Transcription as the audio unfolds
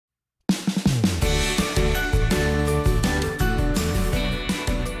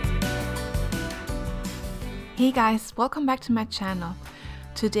Hey guys, welcome back to my channel.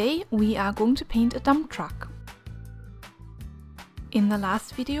 Today we are going to paint a dump truck. In the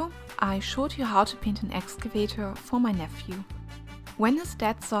last video I showed you how to paint an excavator for my nephew. When his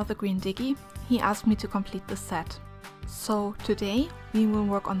dad saw the green diggy, he asked me to complete the set. So today we will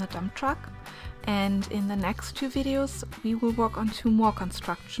work on the dump truck, and in the next two videos we will work on two more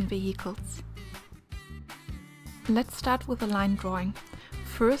construction vehicles. Let's start with a line drawing.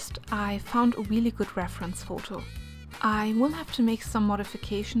 First, I found a really good reference photo. I will have to make some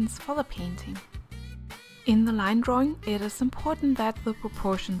modifications for the painting. In the line drawing, it is important that the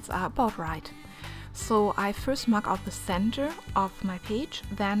proportions are about right. So I first mark out the center of my page,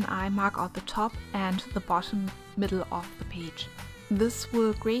 then I mark out the top and the bottom middle of the page. This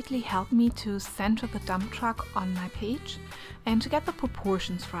will greatly help me to center the dump truck on my page and to get the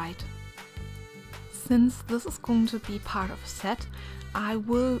proportions right. Since this is going to be part of a set, I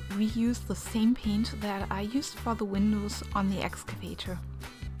will reuse the same paint that I used for the windows on the excavator.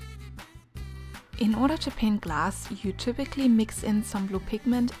 In order to paint glass, you typically mix in some blue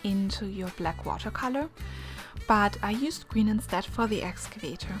pigment into your black watercolor, but I used green instead for the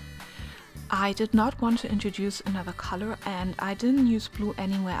excavator. I did not want to introduce another color and I didn't use blue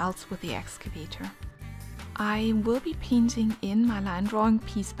anywhere else with the excavator. I will be painting in my line drawing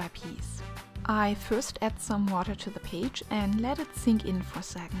piece by piece. I first add some water to the page and let it sink in for a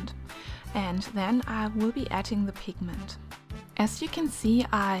second, and then I will be adding the pigment. As you can see,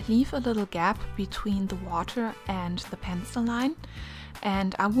 I leave a little gap between the water and the pencil line,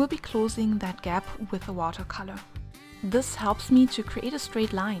 and I will be closing that gap with the watercolor. This helps me to create a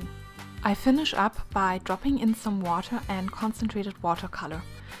straight line. I finish up by dropping in some water and concentrated watercolor.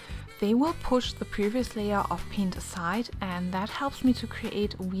 They will push the previous layer of paint aside, and that helps me to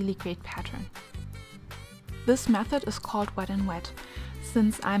create a really great pattern. This method is called wet and wet,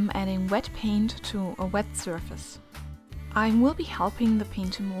 since I'm adding wet paint to a wet surface. I will be helping the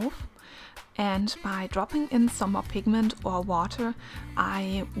paint to move, and by dropping in some more pigment or water,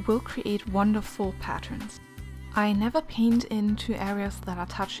 I will create wonderful patterns. I never paint in two areas that are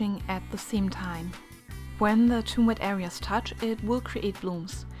touching at the same time. When the two wet areas touch, it will create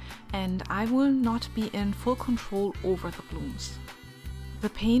blooms, and I will not be in full control over the blooms. The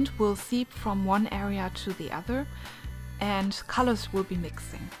paint will seep from one area to the other, and colors will be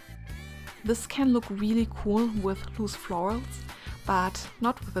mixing. This can look really cool with loose florals, but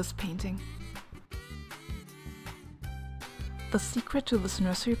not with this painting. The secret to this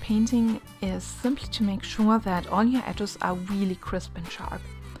nursery painting is simply to make sure that all your edges are really crisp and sharp.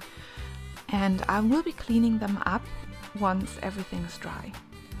 And I will be cleaning them up once everything is dry.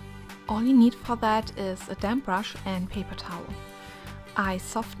 All you need for that is a damp brush and paper towel. I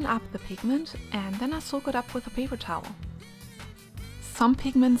soften up the pigment and then I soak it up with a paper towel. Some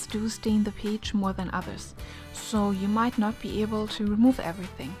pigments do stain the page more than others, so you might not be able to remove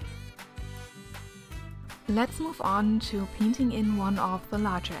everything. Let's move on to painting in one of the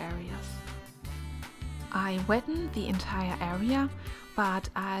larger areas. I wetten the entire area, but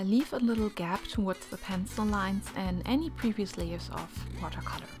I leave a little gap towards the pencil lines and any previous layers of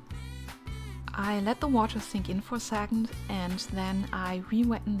watercolor. I let the water sink in for a second and then I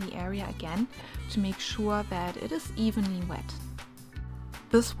re-wetten the area again to make sure that it is evenly wet.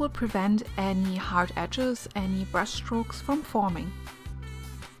 This will prevent any hard edges, any brush strokes from forming.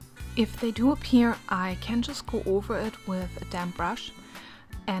 If they do appear, I can just go over it with a damp brush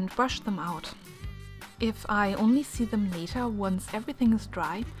and brush them out. If I only see them later, once everything is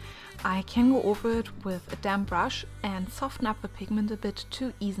dry, I can go over it with a damp brush and soften up the pigment a bit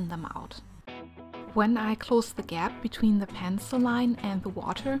to even them out. When I close the gap between the pencil line and the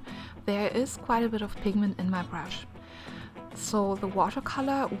water, there is quite a bit of pigment in my brush. So the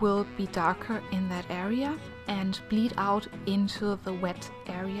watercolor will be darker in that area and bleed out into the wet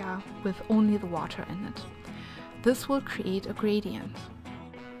area with only the water in it. This will create a gradient.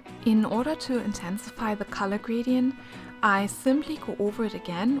 In order to intensify the color gradient, I simply go over it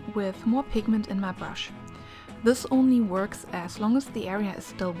again with more pigment in my brush. This only works as long as the area is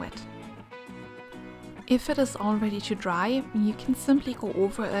still wet. If it is all ready to dry, you can simply go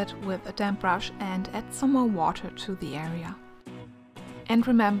over it with a damp brush and add some more water to the area. And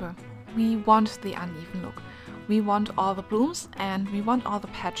remember, we want the uneven look. We want all the blooms and we want all the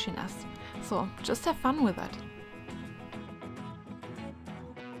patchiness. So just have fun with it.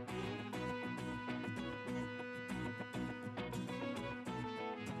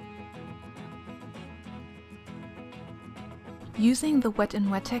 Using the wet and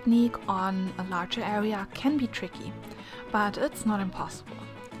wet technique on a larger area can be tricky, but it's not impossible.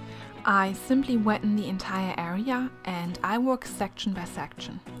 I simply wetten the entire area and I work section by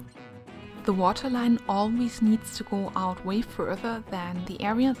section. The waterline always needs to go out way further than the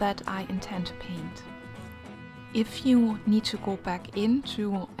area that I intend to paint. If you need to go back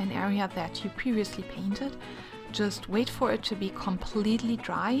into an area that you previously painted, just wait for it to be completely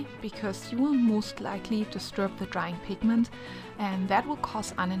dry, because you will most likely disturb the drying pigment, and that will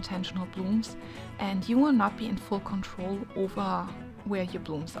cause unintentional blooms, and you will not be in full control over where your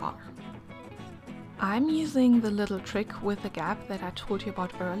blooms are. I'm using the little trick with the gap that I told you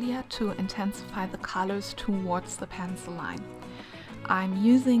about earlier to intensify the colors towards the pencil line. I'm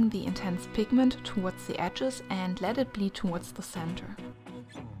using the intense pigment towards the edges and let it bleed towards the center.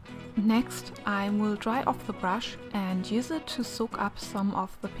 Next, I will dry off the brush and use it to soak up some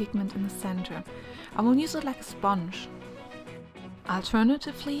of the pigment in the center. I will use it like a sponge.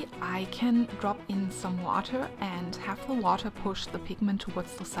 Alternatively, I can drop in some water and have the water push the pigment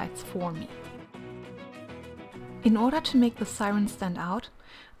towards the sides for me. In order to make the siren stand out,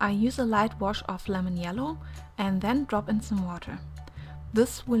 I use a light wash of lemon yellow and then drop in some water.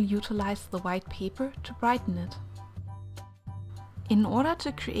 This will utilize the white paper to brighten it. In order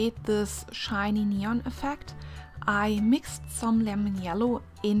to create this shiny neon effect, I mixed some lemon yellow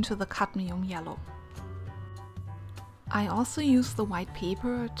into the cadmium yellow. I also used the white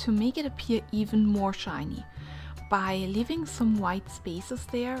paper to make it appear even more shiny. By leaving some white spaces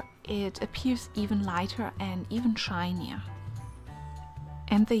there, it appears even lighter and even shinier.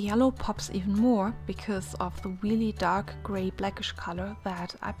 And the yellow pops even more because of the really dark grey blackish color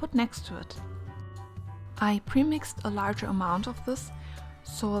that I put next to it. I pre-mixed a larger amount of this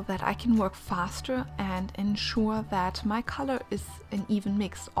so that I can work faster and ensure that my color is an even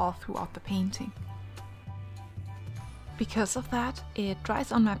mix all throughout the painting. Because of that, it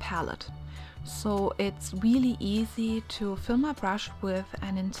dries on my palette, so it's really easy to fill my brush with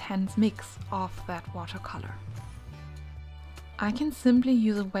an intense mix of that watercolor. I can simply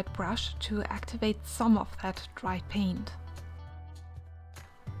use a wet brush to activate some of that dried paint.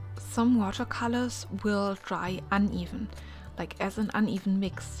 Some watercolors will dry uneven, like as an uneven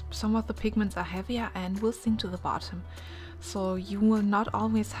mix. Some of the pigments are heavier and will sink to the bottom, so you will not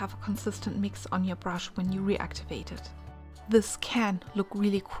always have a consistent mix on your brush when you reactivate it. This can look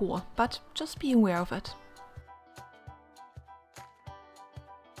really cool, but just be aware of it.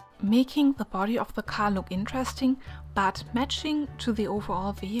 Making the body of the car look interesting, but matching to the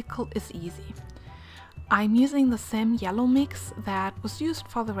overall vehicle is easy. I'm using the same yellow mix that was used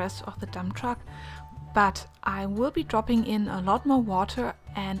for the rest of the dump truck, but I will be dropping in a lot more water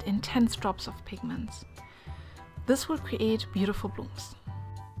and intense drops of pigments. This will create beautiful blooms.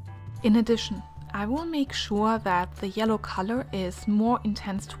 In addition, I will make sure that the yellow color is more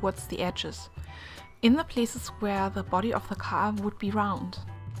intense towards the edges, in the places where the body of the car would be round.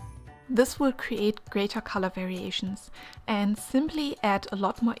 This will create greater color variations and simply add a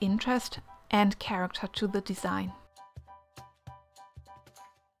lot more interest and character to the design.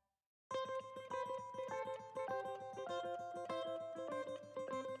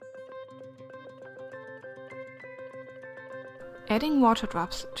 Adding water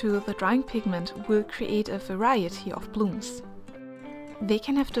drops to the drying pigment will create a variety of blooms. They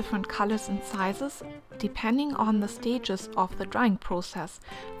can have different colors and sizes depending on the stages of the drying process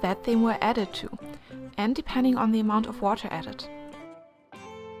that they were added to, and depending on the amount of water added.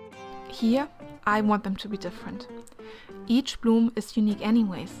 Here, I want them to be different. Each bloom is unique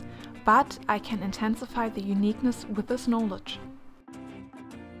anyways, but I can intensify the uniqueness with this knowledge.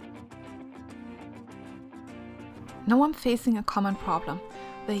 Now I'm facing a common problem.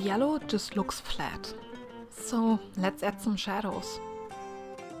 The yellow just looks flat. So let's add some shadows.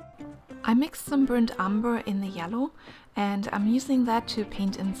 I mixed some burnt umber in the yellow and I'm using that to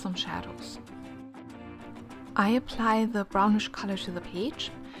paint in some shadows. I apply the brownish color to the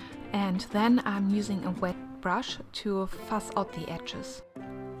page, and then I'm using a wet brush to fuzz out the edges.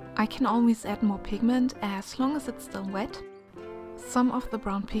 I can always add more pigment as long as it's still wet. Some of the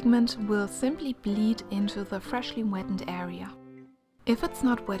brown pigment will simply bleed into the freshly wetted area. If it's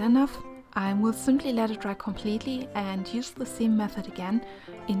not wet enough, I will simply let it dry completely and use the same method again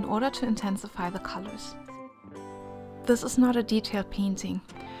in order to intensify the colors. This is not a detailed painting,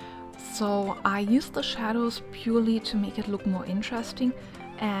 so I use the shadows purely to make it look more interesting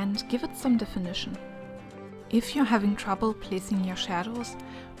and give it some definition. If you're having trouble placing your shadows,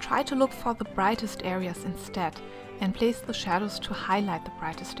 try to look for the brightest areas instead and place the shadows to highlight the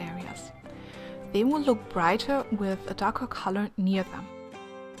brightest areas. They will look brighter with a darker color near them.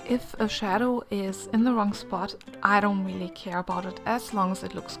 If a shadow is in the wrong spot, I don't really care about it as long as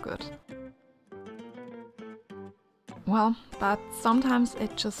it looks good. Well, but sometimes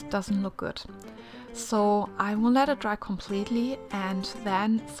it just doesn't look good. So I will let it dry completely and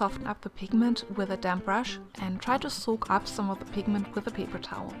then soften up the pigment with a damp brush and try to soak up some of the pigment with a paper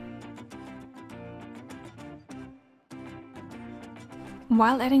towel.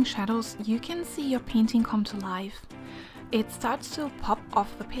 While adding shadows, you can see your painting come to life. It starts to pop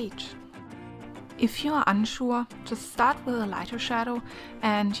off the page. If you are unsure, just start with a lighter shadow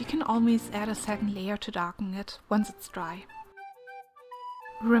and you can always add a second layer to darken it once it's dry.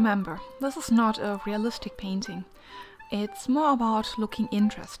 Remember, this is not a realistic painting. It's more about looking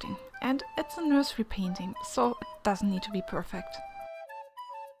interesting, and it's a nursery painting, so it doesn't need to be perfect.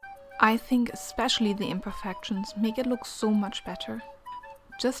 I think especially the imperfections make it look so much better.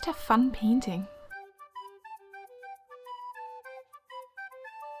 Just have fun painting.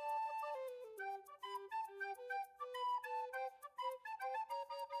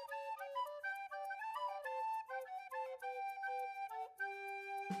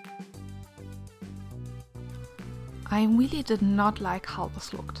 I really did not like how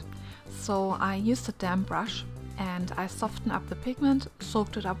this looked, so I used a damp brush and I softened up the pigment,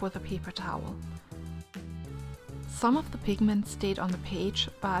 soaked it up with a paper towel. Some of the pigment stayed on the page,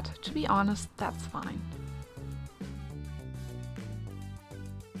 but to be honest, that's fine.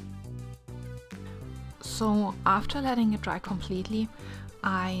 So after letting it dry completely,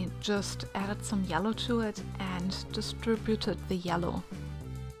 I just added some yellow to it and distributed the yellow.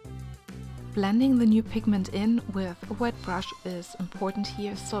 Blending the new pigment in with a wet brush is important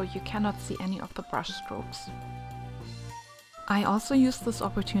here, so you cannot see any of the brush strokes. I also used this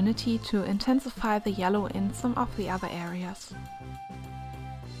opportunity to intensify the yellow in some of the other areas.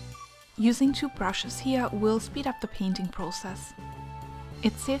 Using two brushes here will speed up the painting process.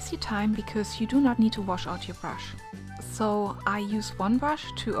 It saves you time because you do not need to wash out your brush. So I use one brush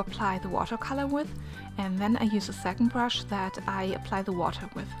to apply the watercolor with, and then I use a second brush that I apply the water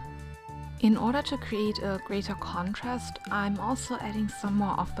with. In order to create a greater contrast, I'm also adding some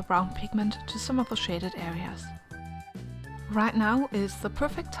more of the brown pigment to some of the shaded areas. Right now is the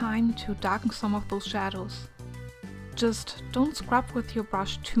perfect time to darken some of those shadows. Just don't scrub with your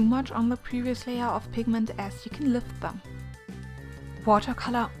brush too much on the previous layer of pigment, as you can lift them.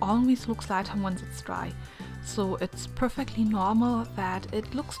 Watercolor always looks lighter once it's dry, so it's perfectly normal that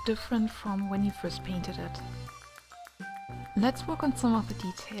it looks different from when you first painted it. Let's work on some of the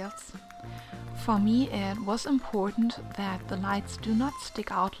details. For me, it was important that the lights do not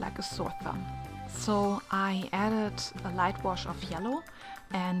stick out like a sore thumb. So I added a light wash of yellow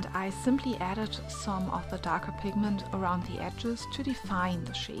and I simply added some of the darker pigment around the edges to define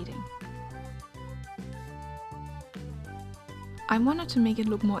the shading. I wanted to make it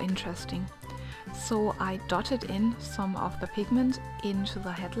look more interesting, so I dotted in some of the pigment into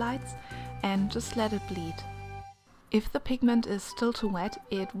the headlights and just let it bleed. If the pigment is still too wet,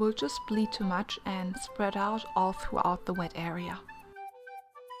 it will just bleed too much and spread out all throughout the wet area.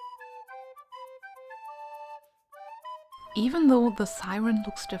 Even though the siren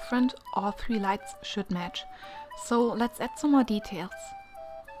looks different, all three lights should match. So let's add some more details.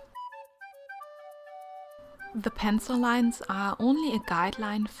 The pencil lines are only a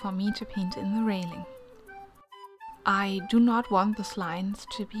guideline for me to paint in the railing. I do not want these lines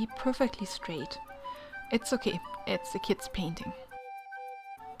to be perfectly straight. It's okay, it's a kid's painting.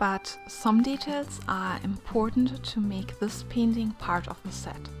 But some details are important to make this painting part of the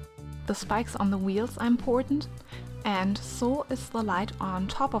set. The spikes on the wheels are important, and so is the light on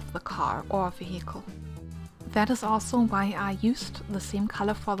top of the car or vehicle. That is also why I used the same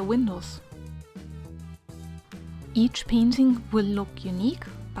color for the windows. Each painting will look unique,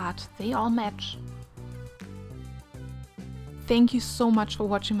 but they all match. Thank you so much for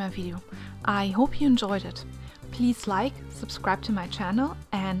watching my video. I hope you enjoyed it. Please like, subscribe to my channel,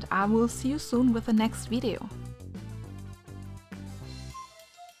 and I will see you soon with the next video.